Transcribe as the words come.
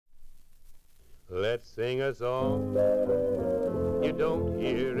Let's sing a song you don't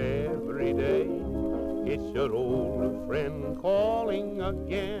hear every day. It's your old friend calling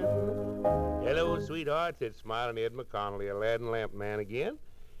again. Hello, sweethearts. It's Smilin Ed McConnell, the Aladdin lamp man again.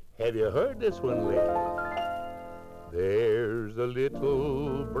 Have you heard this one lately? There's a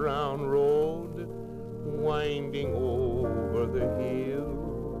little brown road winding over the hill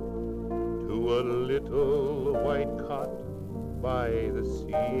to a little white cot by the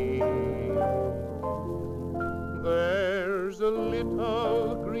sea. There's a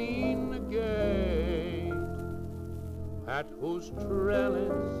little green gate at whose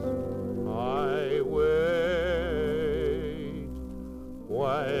trellis I wait,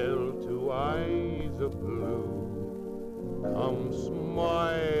 while two eyes of blue come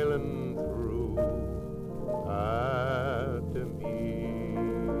smiling through at me.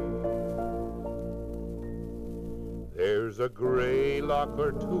 There's a gray lock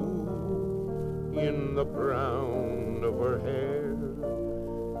or two in the brown of her hair.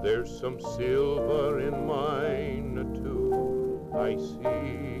 There's some silver in mine too, I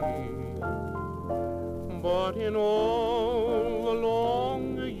see. But in all the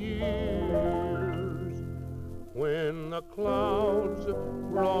long years, when the clouds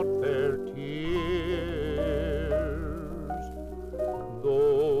brought their tears,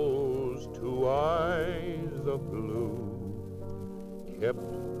 those two eyes of blue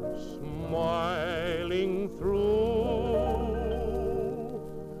kept smiling through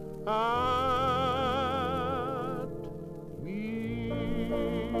at me.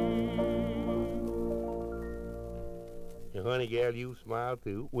 And honey gal, you smile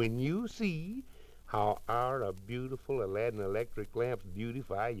too when you see how our beautiful Aladdin electric lamps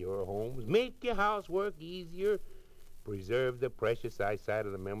beautify your homes, make your housework easier, preserve the precious eyesight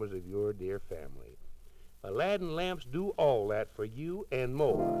of the members of your dear family. Aladdin lamps do all that for you and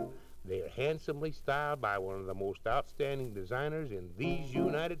more. They are handsomely styled by one of the most outstanding designers in these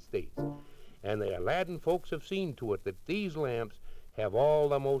United States. And the Aladdin folks have seen to it that these lamps have all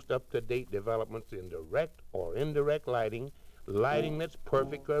the most up-to-date developments in direct or indirect lighting, lighting that's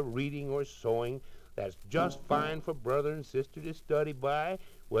perfect for reading or sewing, that's just fine for brother and sister to study by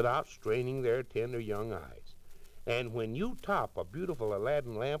without straining their tender young eyes. And when you top a beautiful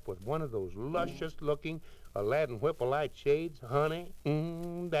Aladdin lamp with one of those luscious-looking Aladdin Whipple-Light shades, honey,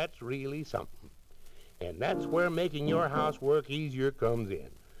 that's really something. And that's where making your housework easier comes in.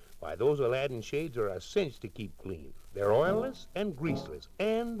 Why, those Aladdin shades are a cinch to keep clean. They're oilless and greaseless,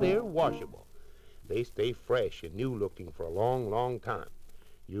 and they're washable. They stay fresh and new-looking for a long, long time.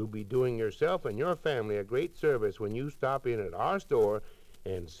 You'll be doing yourself and your family a great service when you stop in at our store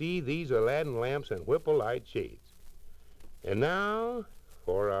and see these Aladdin lamps and Whipple-Light shades. And now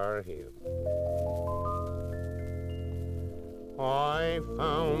for our hymn. I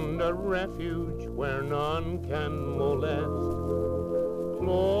found a refuge where none can molest,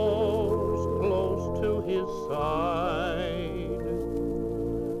 close, close to his side,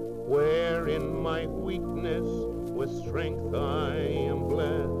 where in my weakness with strength I am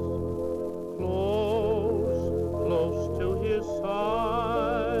blessed, close, close to his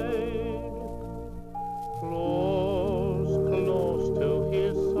side, close, close to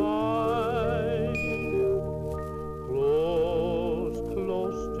his side, close,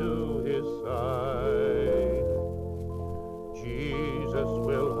 close to his side. Jesus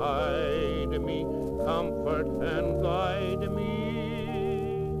will hide me, comfort and guide me,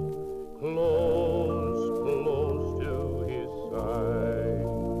 close, close to his side,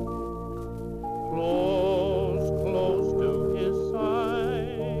 close, close to his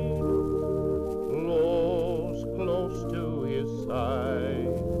side, close, close to his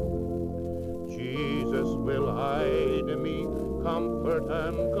side. Jesus will hide me, comfort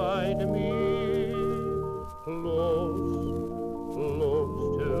and guide me, close,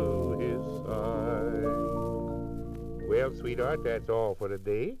 close to his side. Well, sweetheart, that's all for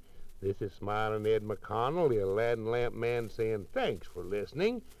today. This is Smilin Ed McConnell, the Aladdin lamp man, saying thanks for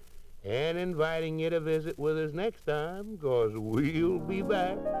listening and inviting you to visit with us next time, 'cause we'll be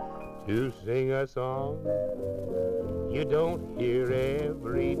back to sing a song you don't hear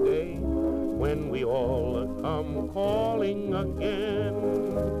every day when we all come calling again.